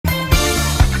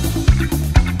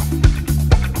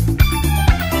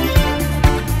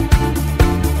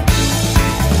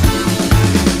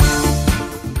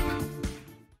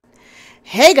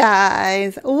Hey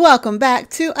guys, welcome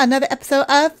back to another episode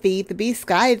of Feed the Beast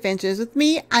Sky Adventures with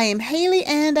me. I am Haley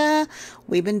and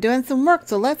we've been doing some work,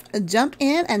 so let's jump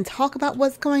in and talk about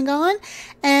what's going on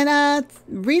and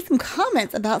read some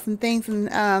comments about some things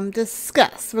and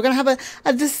discuss. We're going to have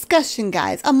a discussion,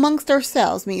 guys, amongst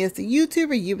ourselves. Me as the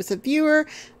YouTuber, you as a viewer.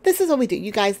 This is what we do.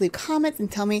 You guys leave comments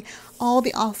and tell me all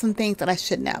the awesome things that I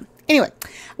should know. Anyway,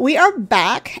 we are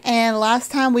back, and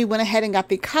last time we went ahead and got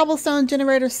the cobblestone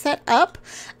generator set up.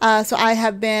 So I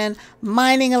have been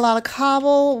mining a lot of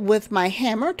cobble with my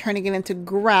hammer, turning it into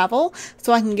gravel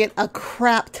so I can get a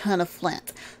crap ton of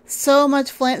flint. So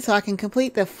much flint so I can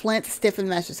complete the flint stiffened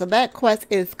meshes. So that quest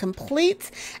is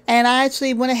complete, and I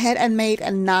actually went ahead and made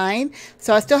a 9.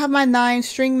 So I still have my 9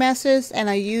 string meshes, and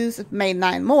made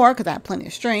 9 more because I have plenty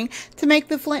of string to make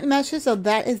the flint meshes. So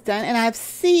that is done, and I've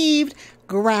sieved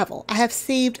gravel. I have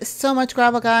sieved so much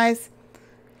gravel, guys.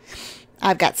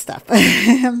 I've got stuff.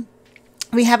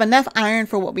 We have enough iron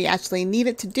for what we actually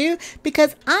needed to do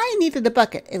because I needed a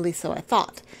bucket, at least so I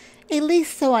thought. At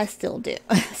least so I still do.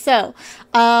 So,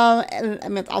 I'll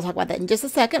talk about that in just a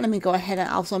second. Let me go ahead and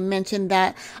also mention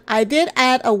that I did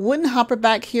add a wooden hopper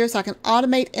back here so I can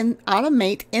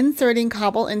automate inserting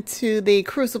cobble into the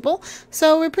crucible.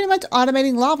 So we're pretty much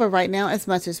automating lava right now as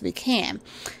much as we can.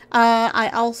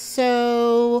 I've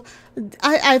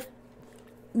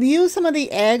used some of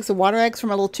the eggs, the water eggs from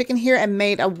a little chicken here, and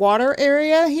made a water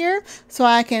area here so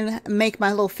I can make my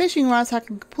little fishing rod so I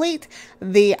can complete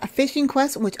the fishing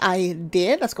quest, which I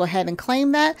did. Let's go ahead and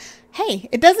claim that. Hey,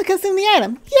 it doesn't consume the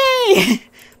item. Yay!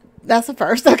 That's the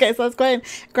first. Okay, so let's go ahead and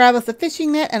grab us a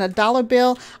fishing net and a $1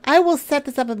 bill. I will set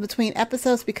this up in between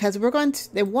episodes because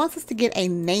it wants us to get a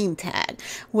name tag,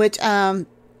 which I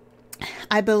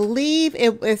believe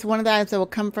it is one of the items that will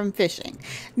come from fishing.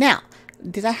 Now,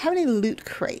 did I have any loot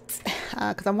crates?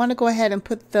 Because I want to go ahead and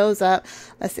put those up.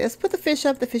 Let's see. Let's put the fish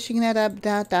up, the fishing net up.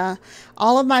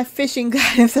 All of my fishing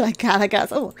items that I got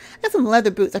some leather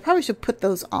boots. I probably should put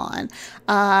those on.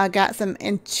 I got some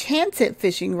enchanted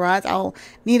fishing rods. I'll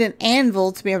need an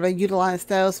anvil to be able to utilize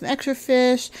those. Some extra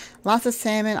fish, lots of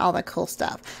salmon, all that cool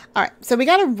stuff. All right, so we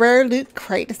got a rare loot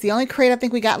crate. It's the only crate I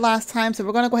think we got last time. So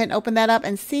we're going to go ahead and open that up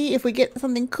and see if we get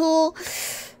something cool.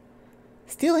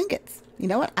 Steel ingots. You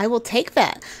know what? I will take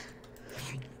that.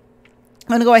 I'm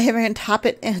going to go ahead and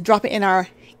drop it in our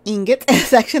ingot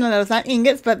section. I know it's not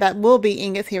ingots, but that will be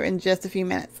ingots here in just a few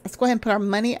minutes. Let's go ahead and put our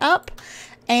money up.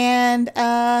 And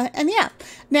yeah.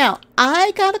 Now,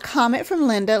 I got a comment from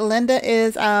Linda. Linda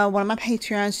is one of my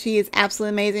Patreons. She is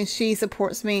absolutely amazing. She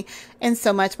supports me in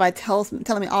so much by telling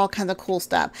me all kinds of cool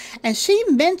stuff. And she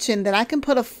mentioned that I can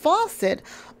put a faucet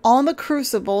on the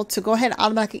crucible to go ahead and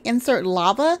automatically insert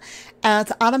lava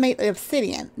to automate the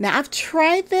obsidian. Now, I've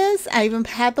tried this. I even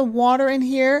had the water in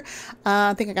here.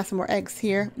 I think I got some more eggs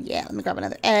here. Yeah, let me grab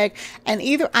another egg. And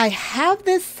either I have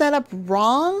this set up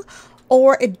wrong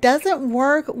or it doesn't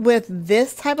work with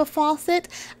this type of faucet.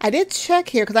 I did check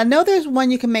here because I know there's one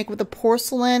you can make with the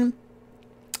porcelain.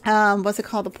 What's it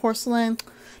called? The porcelain.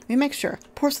 Let me make sure.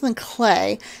 Porcelain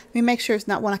clay. Let me make sure it's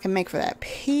not one I can make for that.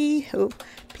 P-O-R-C.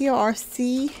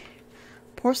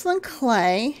 Porcelain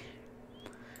clay.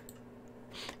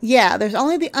 Yeah, there's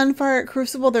only the unfired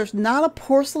crucible. There's not a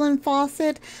porcelain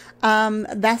faucet.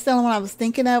 That's the only one I was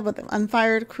thinking of with the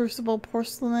unfired crucible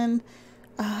porcelain.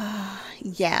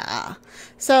 Yeah.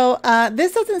 So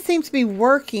this doesn't seem to be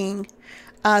working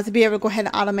to be able to go ahead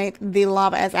and automate the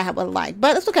lava as I would like.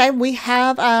 But it's okay. We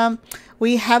have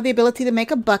the ability to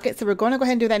make a bucket, so we're going to go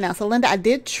ahead and do that now. So Linda, I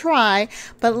did try,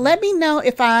 but let me know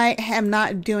if I am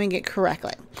not doing it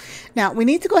correctly. Now, we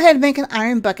need to go ahead and make an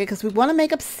iron bucket because we want to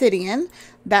make obsidian.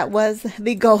 That was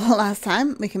the goal last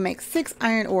time. We can make 6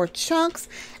 iron ore chunks,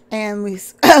 and we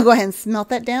go ahead and smelt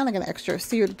that down. I got an extra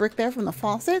seared brick there from the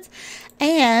faucet.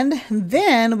 And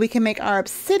then we can make our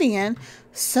obsidian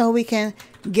so we can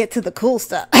get to the cool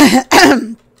stuff.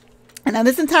 Now,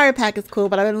 this entire pack is cool,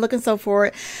 but I've been looking so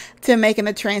forward to making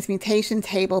a transmutation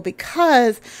table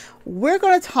because we're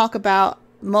going to talk about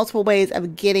multiple ways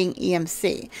of getting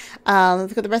EMC. Let's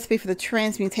look at the recipe for the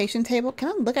transmutation table. Can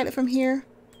I look at it from here?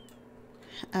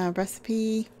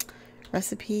 Recipe.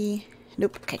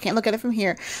 Nope, okay, can't look at it from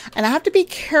here. And I have to be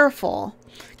careful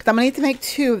because I'm going to need to make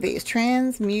 2 of these.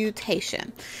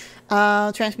 Transmutation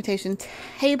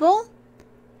table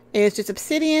is just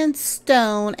obsidian,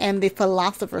 stone, and the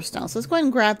philosopher's stone. So let's go ahead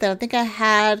and grab that. I think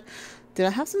did I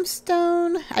have some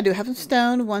stone? I do have some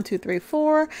stone. 1, 2, 3,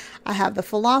 4. I have the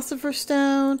philosopher's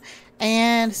stone,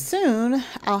 and soon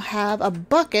I'll have a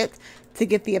bucket to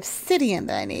get the obsidian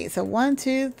that I need. So 1,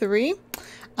 2, 3.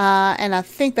 And I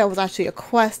think that was actually a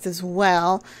quest as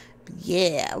well.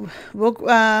 Yeah, we'll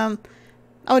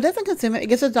Oh, it doesn't consume it. It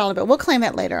gives us $1 bill. We'll claim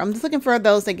that later. I'm just looking for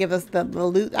those that give us the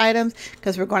loot items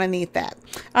because we're going to need that.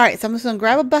 All right, so I'm just going to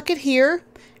grab a bucket here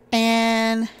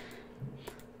and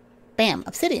bam,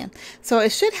 obsidian. So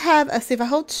it should have, see if I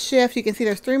hold shift, you can see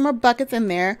there's 3 more buckets in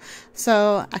there.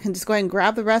 So I can just go ahead and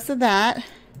grab the rest of that.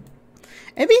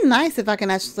 It'd be nice if I can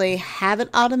actually have it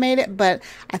automated, but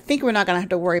I think we're not going to have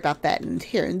to worry about that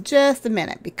here in just a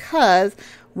minute because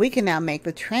we can now make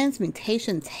the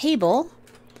transmutation table.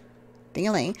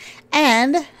 Ding-a-ling.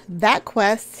 And that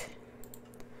quest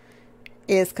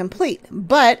is complete,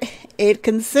 but it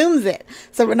consumes it.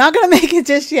 So we're not going to make it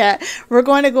just yet. We're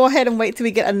going to go ahead and wait till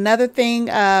we get another thing.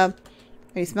 Are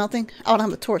you smelting? Oh, I don't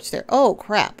have a torch there. Oh,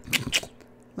 crap.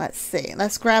 Let's see.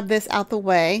 Let's grab this out the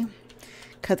way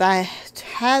because I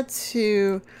had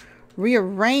to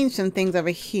rearrange some things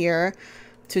over here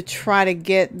to try to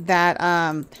get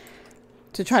that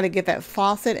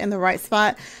faucet in the right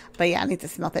spot. But yeah, I need to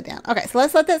smelt it down. Okay, so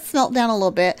let's let that smelt down a little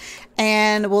bit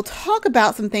and we'll talk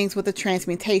about some things with the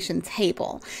transmutation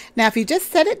table. Now, if you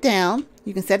just set it down,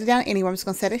 you can set it down anywhere. I'm just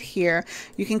going to set it here.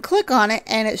 You can click on it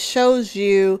and it shows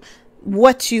you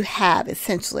what you have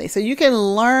essentially. So you can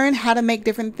learn how to make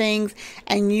different things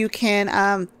and you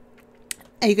can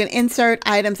insert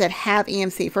items that have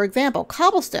EMC. For example,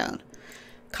 cobblestone.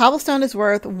 Cobblestone is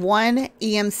worth 1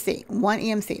 EMC. 1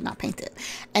 EMC, not painted.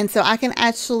 And so I can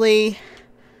actually,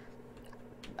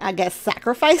 I guess,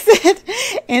 sacrifice it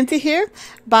into here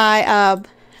by,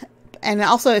 and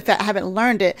also if I haven't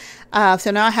learned it,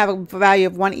 so now I have a value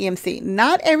of 1 EMC.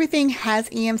 Not everything has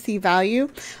EMC value,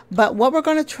 but what we're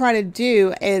going to try to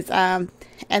do is, and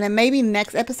then maybe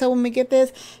next episode when we get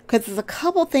this, because there's a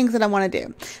couple things that I want to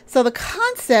do. So the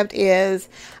concept is,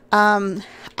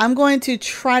 I'm going to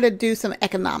try to do some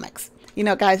economics. You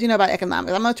know, guys, you know about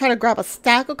economics. I'm going to try to grab a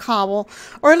stack of cobble,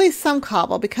 or at least some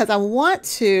cobble, because I want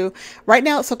to, right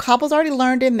now, so cobble's already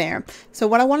learned in there. So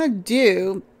what I want to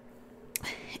do,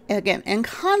 again, in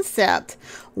concept,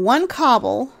 1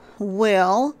 cobble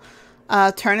will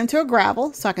turn into a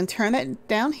gravel. So I can turn that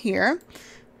down here.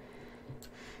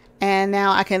 And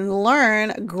now I can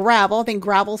learn gravel. I think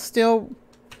gravel's still,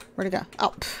 where'd it go?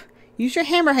 Oh, use your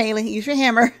hammer, Haliee. Use your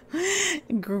hammer.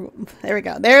 There we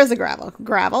go. There's the gravel.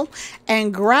 Gravel.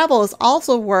 And gravel is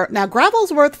also worth, now gravel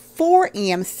is worth 4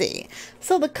 EMC.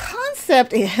 So the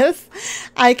concept is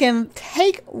I can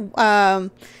take,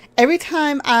 every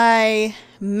time I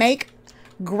make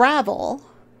gravel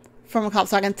from a cobble,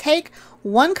 so I can take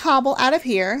 1 cobble out of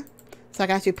here. So I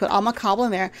can actually put all my cobble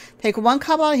in there. Take 1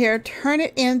 cobble out of here, turn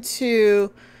it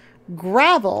into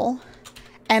gravel,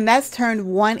 and that's turned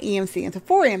 1 EMC into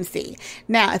 4 EMC.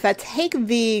 Now, if I take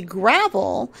the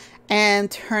gravel and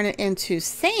turn it into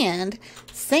sand,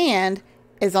 sand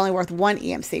is only worth 1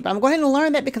 EMC. But I'm going to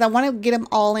learn that because I want to get them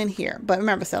all in here. But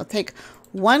remember, so take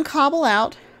 1 cobble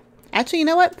out. Actually, you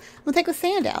know what? I'm going to take the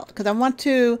sand out because I want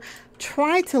to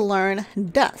try to learn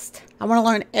dust. I want to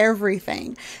learn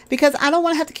everything because I don't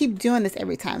want to have to keep doing this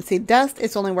every time. See, dust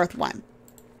is only worth 1.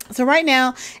 So right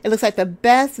now, it looks like the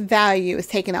best value is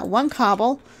taking out 1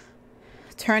 cobble,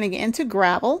 turning it into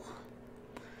gravel,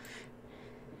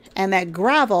 and that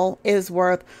gravel is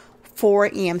worth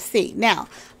 4 EMC. Now,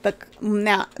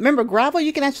 remember, gravel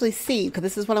you can actually sieve, because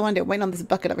this is what I want to do. Waiting on this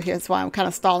bucket over here. That's why I'm kind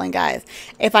of stalling, guys.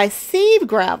 If I sieve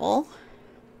gravel,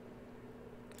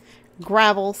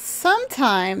 gravel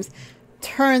sometimes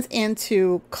turns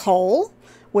into coal,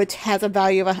 which has a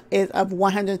value of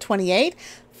 128.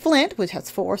 Flint, which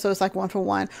has 4, so it's like 1 for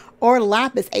 1, or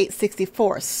lapis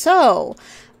 864. So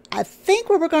I think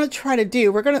what we're going to try to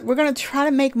do, we're going to try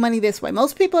to make money this way.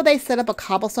 Most people, they set up a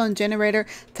cobblestone generator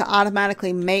to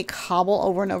automatically make cobble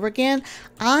over and over again.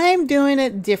 I'm doing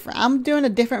it different. I'm doing a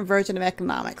different version of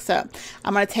economics. So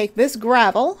I'm going to take this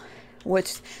gravel,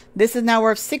 which this is now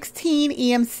worth 16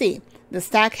 EMC. The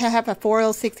stack have a 4 of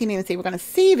those 16 EMC. We're going to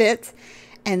sieve it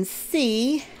and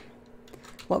see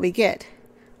what we get.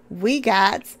 We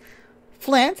got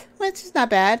flint, which is not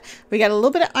bad. We got a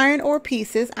little bit of iron ore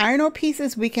pieces. Iron ore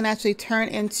pieces we can actually turn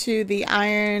into the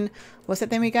iron, what's that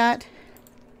thing we got?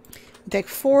 Take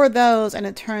 4 of those and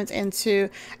it turns into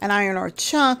an iron ore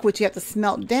chunk, which you have to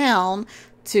smelt down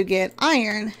to get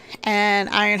iron, and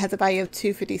iron has a value of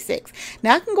 256.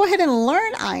 Now I can go ahead and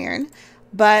learn iron,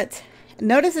 but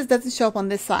notice this doesn't show up on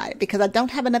this side because I don't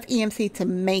have enough EMC to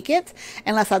make it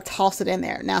unless I toss it in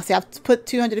there. Now, see, I've put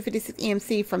 256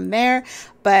 EMC from there,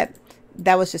 but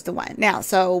that was just the one. Now,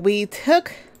 so we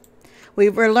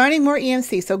were learning more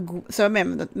EMC. So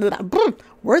remember,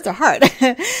 words are hard.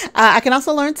 I can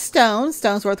also learn stone.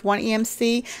 Stone's worth 1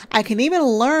 EMC. I can even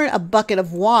learn a bucket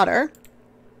of water,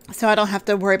 so I don't have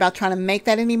to worry about trying to make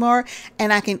that anymore.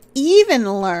 And I can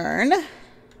even learn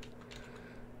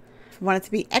want it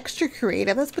to be extra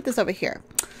creative, let's put this over here.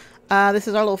 This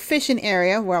is our little fishing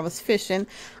area where I was fishing.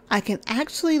 I can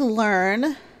actually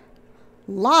learn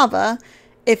lava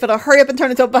if it'll hurry up and turn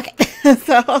into a bucket.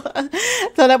 so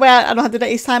that way I don't have to do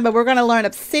that each time, but we're going to learn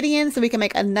obsidian so we can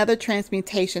make another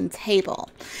transmutation table.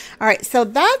 All right, so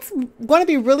that's going to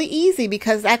be really easy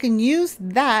because I can use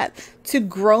that to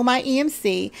grow my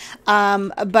EMC.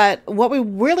 But what we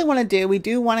really want to do, we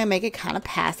do want to make it kind of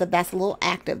passive. That's a little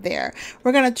active there.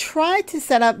 We're going to try to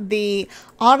set up the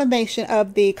automation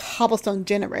of the cobblestone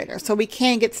generator so we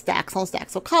can get stacks on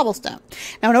stacks of cobblestone.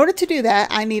 Now, in order to do that,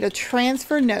 I need a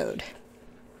transfer node.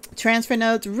 Transfer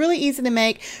nodes, really easy to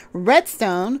make.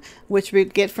 Redstone, which we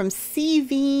get from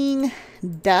sieving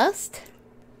dust,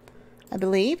 I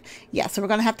believe. Yeah, so we're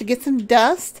going to have to get some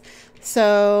dust.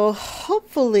 So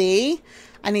hopefully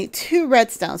I need 2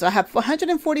 redstone. So I have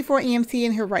 144 EMC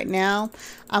in here right now.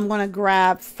 I'm going to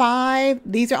grab 5.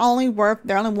 These are only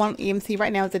they're only 1 EMC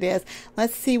right now as it is.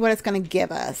 Let's see what it's going to give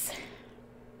us.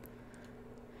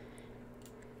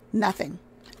 Nothing.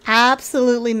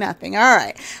 Absolutely nothing. All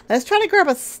right, let's try to grab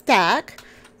a stack.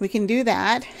 We can do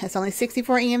that. It's only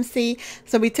 64 EMC.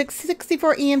 So we took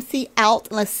 64 EMC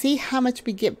out. Let's see how much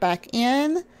we get back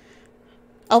in.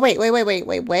 Oh, wait.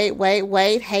 Haliee,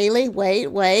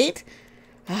 wait.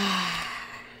 Am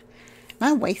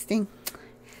I wasting?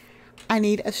 I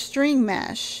need a string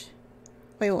mesh.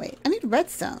 Wait. I need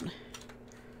redstone.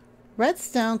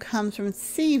 Redstone comes from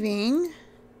sieving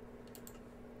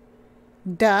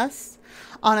dust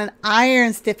on an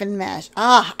iron stiffened mesh.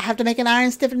 I have to make an iron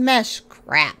stiffened mesh.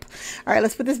 Crap. All right,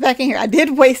 let's put this back in here. I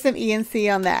did waste some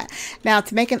EMC on that. Now,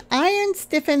 to make an iron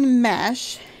stiffened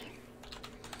mesh,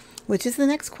 which is the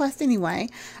next quest anyway,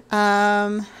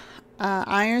 iron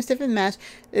stiffened mesh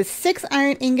is 6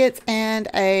 iron ingots and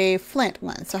a flint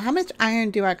one. So how much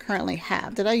iron do I currently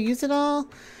have? Did I use it all?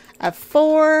 I have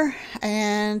 4,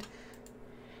 and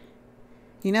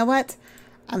you know what?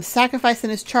 I'm sacrificing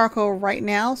this charcoal right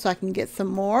now so I can get some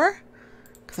more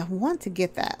because I want to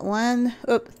get that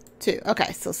 2.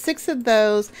 Okay, so 6 of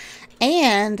those,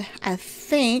 and I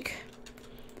think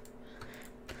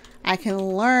I can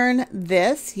learn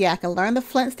this. Yeah, I can learn the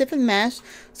flint stiffened mesh,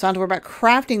 so I don't have to worry about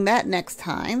crafting that next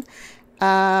time.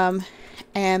 And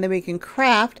then we can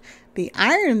craft the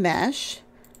iron mesh.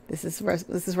 This is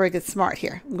where it gets smart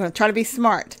here. I'm going to try to be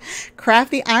smart.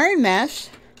 Craft the iron mesh.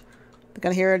 They're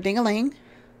going to hear a ding-a-ling.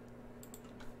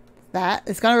 That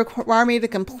it's going to require me to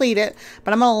complete it,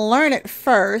 but I'm going to learn it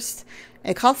first.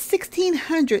 It costs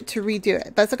 1,600 to redo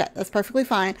it, but it's okay. That's perfectly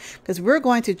fine because we're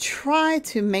going to try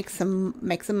to make some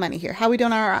money here. How are we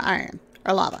doing our iron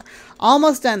or lava?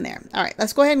 Almost done there. All right,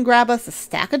 let's go ahead and grab us a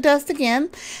stack of dust again,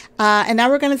 and now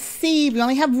we're going to see. We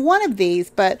only have 1 of these,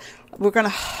 but we're going to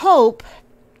hope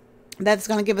that's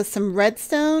going to give us some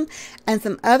redstone and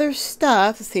some other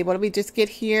stuff. Let's see, what did we just get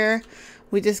here?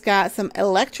 We just got some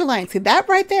electrolyte. See, that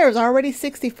right there is already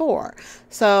 64.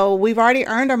 So we've already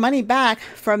earned our money back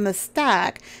from the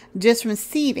stack just from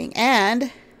sieving. And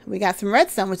we got some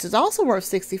redstone, which is also worth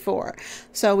 64.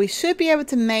 So we should be able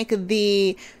to make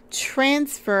the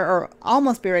transfer, or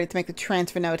almost be ready to make the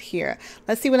transfer node here.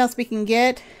 Let's see what else we can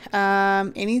get.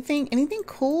 Anything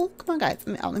cool? Come on, guys.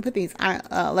 Let me put these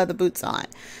leather boots on.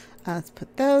 Let's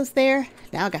put those there.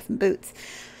 Now I got some boots.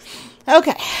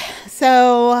 Okay,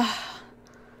 so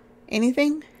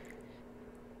anything,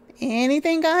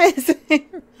 guys?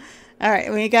 All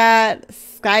right, we got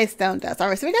skystone dust. All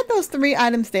right, so we got those 3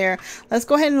 items there. Let's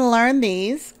go ahead and learn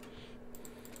these.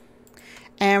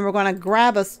 And we're going to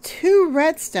grab us 2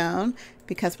 redstone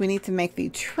because we need to make the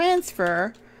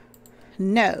transfer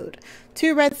node.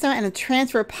 2 redstone and a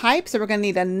transfer pipe. So we're going to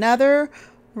need another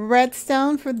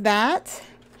redstone for that.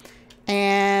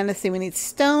 And let's see, we need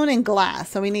stone and glass.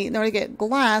 So we need, in order to get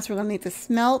glass, we're going to need to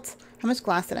smelt. How much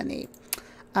glass did I need?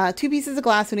 2 pieces of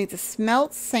glass. We need to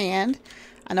smelt sand.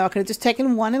 I know I could have just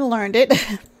taken 1 and learned it.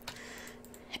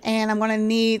 And I'm going to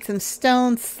need some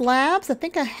stone slabs. I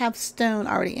think I have stone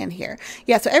already in here.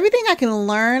 Yeah, so everything I can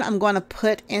learn, I'm going to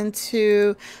put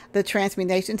into the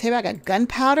transmutation table. I got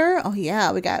gunpowder. Oh,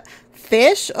 yeah. We got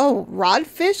fish. Oh, rod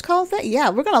fish calls that. Yeah,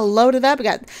 we're going to load it up. We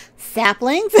got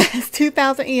saplings. It's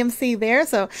 2,000 EMC there.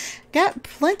 So got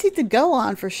plenty to go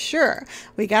on for sure.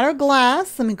 We got our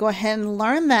glass. Let me go ahead and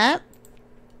learn that.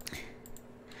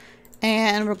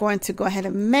 And we're going to go ahead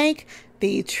and make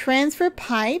the transfer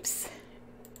pipes.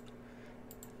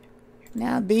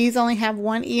 Now these only have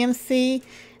 1 EMC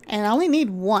and I only need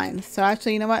 1. So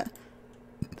actually, you know what?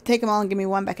 Take them all and give me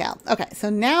 1 back out. Okay, so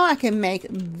now I can make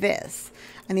this.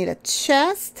 I need a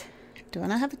chest. Do I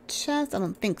not have a chest? I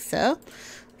don't think so.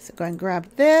 So go ahead and grab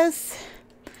this.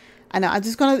 I know, I'm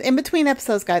just going to, in between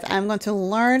episodes, guys, I'm going to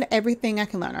learn everything I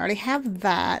can learn. I already have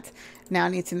that. Now I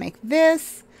need to make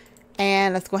this.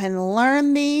 And let's go ahead and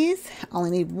learn these. I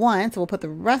only need one, so we'll put the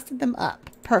rest of them up.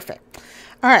 Perfect.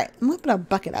 All right, I'm going to put our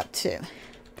bucket up too.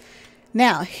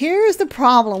 Now, here's the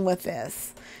problem with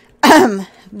this. And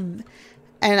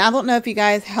I don't know if you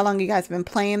guys, how long you guys have been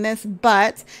playing this,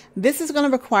 but this is going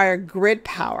to require grid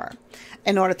power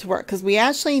in order to work. Because we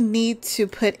actually need to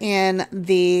put in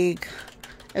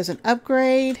there's an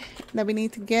upgrade that we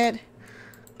need to get.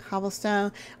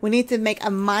 Cobblestone. We need to make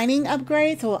a mining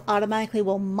upgrade, so it automatically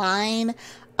will mine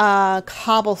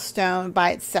cobblestone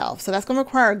by itself. So that's going to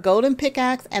require a golden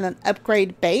pickaxe and an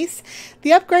upgrade base.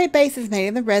 The upgrade base is made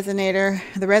in the resonator.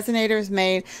 The resonator is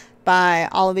made by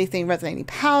all of these things, resonating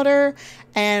powder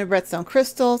and redstone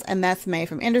crystals, and that's made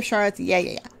from ender shards.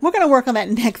 Yeah. We're going to work on that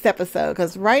next episode,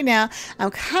 because right now I'm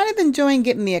kind of enjoying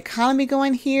getting the economy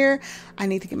going here. I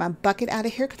need to get my bucket out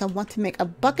of here because I want to make a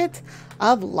bucket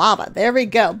of lava. There we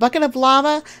go. Bucket of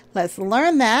lava. Let's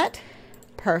learn that.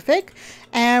 Perfect.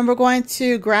 And we're going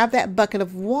to grab that bucket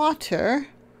of water.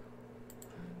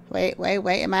 Wait.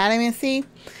 Am I out of EMC?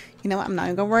 You know what? I'm not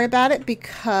even going to worry about it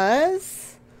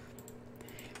because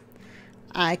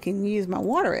I can use my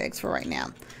water eggs for right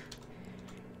now.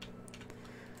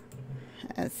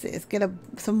 Let's see. Let's get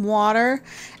some water.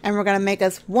 And we're going to make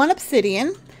us one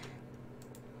obsidian.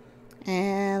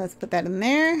 And let's put that in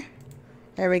there.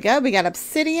 There we go. We got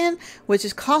obsidian, which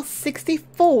is cost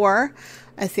 64.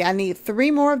 Let's see. I need 3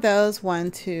 more of those.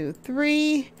 1, 2,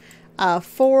 3,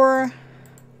 4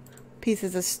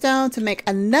 pieces of stone to make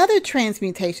another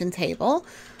transmutation table,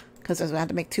 because I have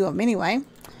to make 2 of them anyway.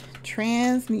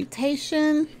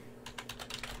 Transmutation.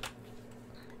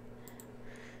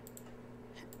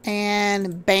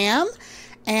 And bam.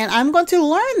 And I'm going to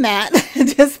learn that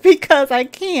just because I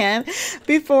can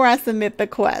before I submit the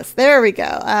quest. There we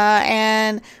go.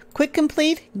 And quick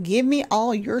complete. Give me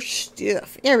all your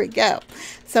stuff. There we go.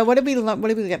 So what did we learn? What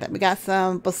did we get? We got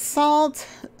some basalt.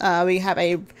 We have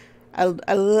a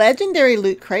legendary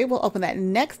loot crate. We'll open that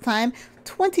next time.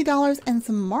 $20 and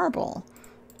some marble.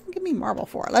 Give me marble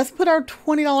for it. Let's put our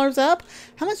 $20 up.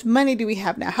 How much money do we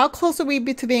have now? How close are we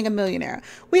to being a millionaire?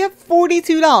 We have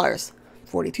 $42.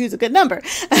 42 is a good number,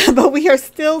 but we are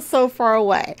still so far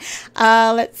away.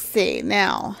 Let's see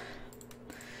now.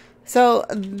 So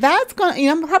that's going,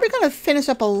 I'm probably going to finish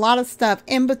up a lot of stuff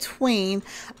in between,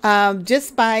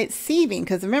 just by sieving.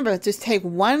 Because remember, just take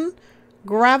 1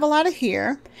 gravel out of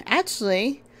here.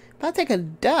 Actually, if I take a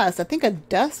dust, I think a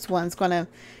dust one's going to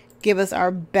give us our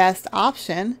best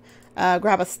option.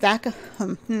 Grab a stack of, how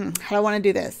do I want to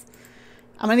do this?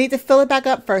 I'm going to need to fill it back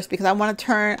up first because I want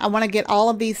to get all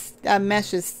of these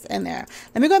meshes in there.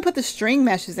 Let me go and put the string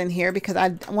meshes in here because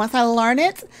once I learn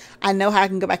it, I know how I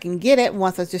can go back and get it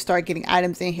once I just start getting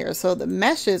items in here. So the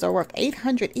meshes are worth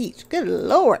 800 each. Good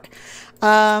Lord.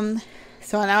 So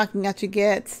now I can actually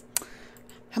get,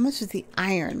 how much is the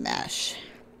iron mesh?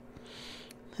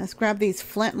 Let's grab these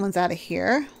flint ones out of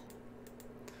here.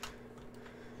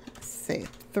 Let's see,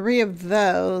 3 of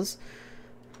those.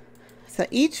 So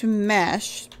each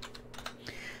mesh,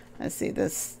 let's see, the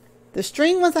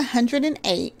string was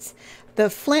 108, the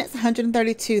flint's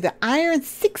 132, the iron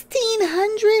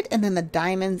 1,600, and then the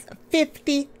diamonds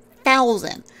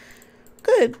 50,000.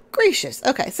 Good gracious.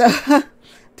 Okay, so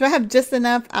do I have just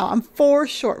enough? Oh, I'm 4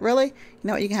 short. Really? You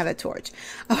know what? You can have a torch.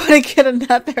 I want to get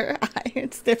another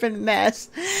iron stiffened mesh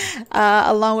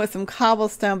along with some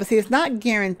cobblestone. But see, it's not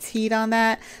guaranteed on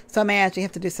that. So I may actually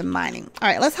have to do some mining. All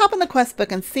right, let's hop in the quest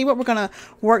book and see what we're going to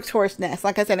work towards next.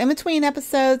 Like I said, in between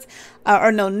episodes,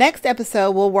 next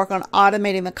episode, we'll work on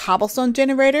automating the cobblestone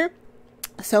generator.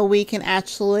 So we can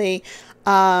actually,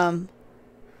 just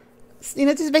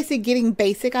basically getting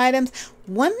basic items.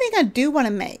 One thing I do want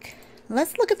to make.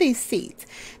 Let's look at these seeds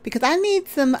because I need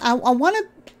some,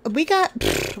 we got,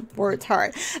 words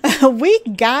hard. We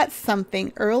got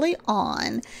something early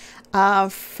on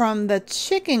from the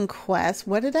chicken quest.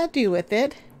 What did I do with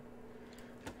it?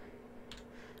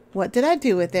 What did I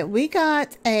do with it? We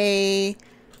got an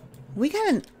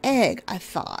egg, I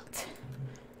thought.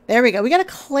 There we go. We got a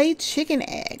clay chicken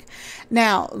egg.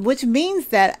 Now, which means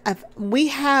that we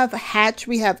have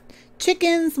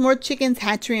chickens, more chickens,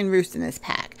 hatchery, and roost in this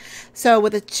pack. So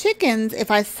with the chickens,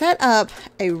 if I set up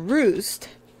a roost,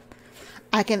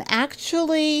 I can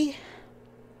actually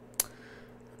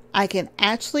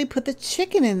put the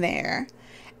chicken in there,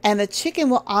 and the chicken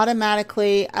will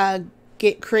automatically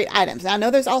create items. Now, I know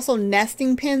there's also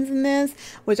nesting pens in this,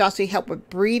 which actually help with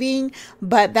breeding,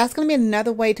 but that's going to be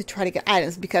another way to try to get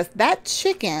items because that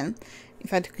chicken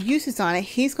if I took uses on it,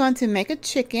 he's going to make a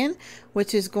chicken,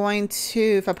 which is going to,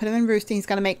 if I put him in roosting, he's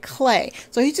going to make clay.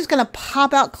 So he's just going to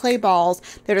pop out clay balls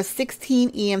that are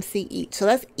 16 EMC each. So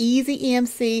that's easy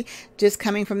EMC just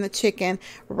coming from the chicken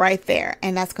right there.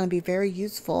 And that's going to be very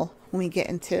useful when we get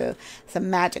into some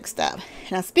magic stuff.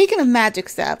 Now, speaking of magic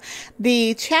stuff,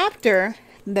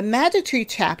 the Magic Tree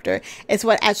chapter is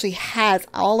what actually has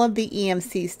all of the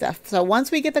EMC stuff. So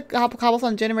once we get the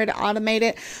cobblestone generator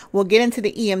automated, we'll get into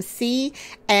the EMC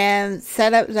and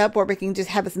set it up where we can just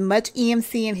have as much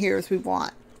EMC in here as we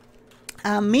want.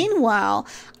 Meanwhile,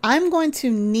 I'm going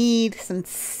to need some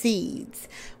seeds,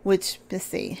 which, let's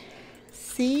see,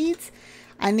 seeds.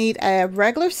 I need a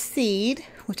regular seed,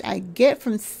 which I get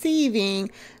from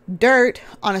sieving dirt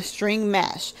on a string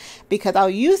mesh, because I'll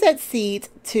use that seed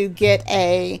to get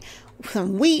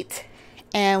some wheat,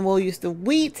 and we'll use the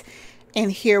wheat in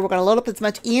here. We're going to load up as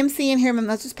much EMC in here as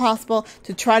much as possible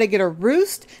to try to get a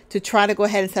roost, to try to go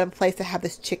ahead and set up a place to have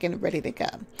this chicken ready to go.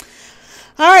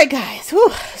 All right, guys, whew,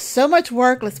 so much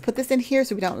work. Let's put this in here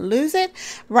so we don't lose it.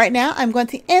 Right now, I'm going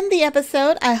to end the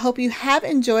episode. I hope you have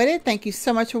enjoyed it. Thank you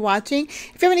so much for watching.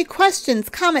 If you have any questions,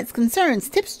 comments, concerns,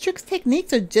 tips, tricks,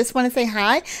 techniques, or just want to say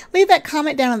hi, leave that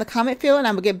comment down in the comment field, and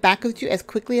I will get back with you as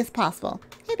quickly as possible.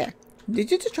 Hey there,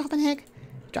 did you just drop an egg?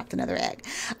 Dropped another egg.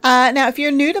 Now, if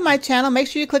you're new to my channel, make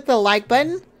sure you click the like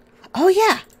button. Oh,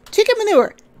 yeah, chicken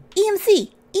manure,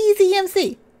 EMC, easy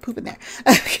EMC. Poop in there.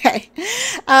 Okay.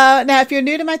 Now, if you're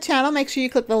new to my channel, make sure you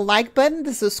click the like button,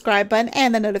 the subscribe button,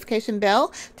 and the notification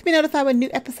bell to be notified when new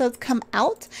episodes come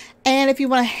out. And if you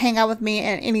want to hang out with me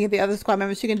and any of the other squad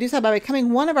members, you can do so by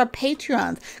becoming one of our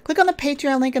Patrons. Click on the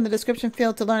Patreon link in the description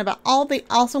field to learn about all the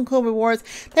awesome, cool rewards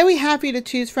that we have for you to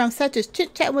choose from, such as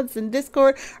chit-chat with us in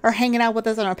Discord or hanging out with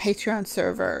us on our Patreon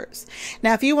servers.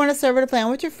 Now, if you want a server to play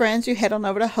on with your friends, you head on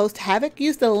over to Host Havoc.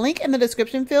 Use the link in the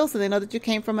description field so they know that you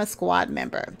came from a squad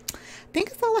member. I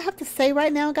think that's all I have to say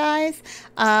right now, guys.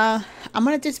 I'm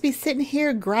going to just be sitting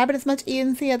here grabbing as much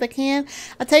EMC as I can.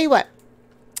 I'll tell you what.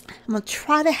 I'm going to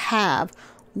try to have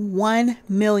 1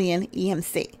 million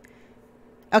EMC.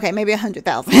 Okay, maybe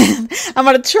 100,000. I'm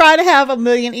going to try to have 1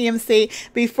 million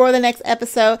EMC before the next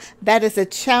episode. That is a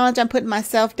challenge. I'm putting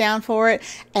myself down for it.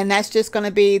 And that's just going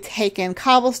to be taking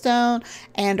cobblestone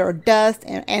and or dust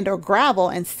and or gravel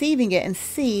and sieving it and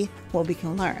see what we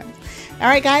can learn. All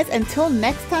right, guys, until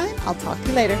next time, I'll talk to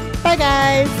you later. Bye,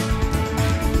 guys.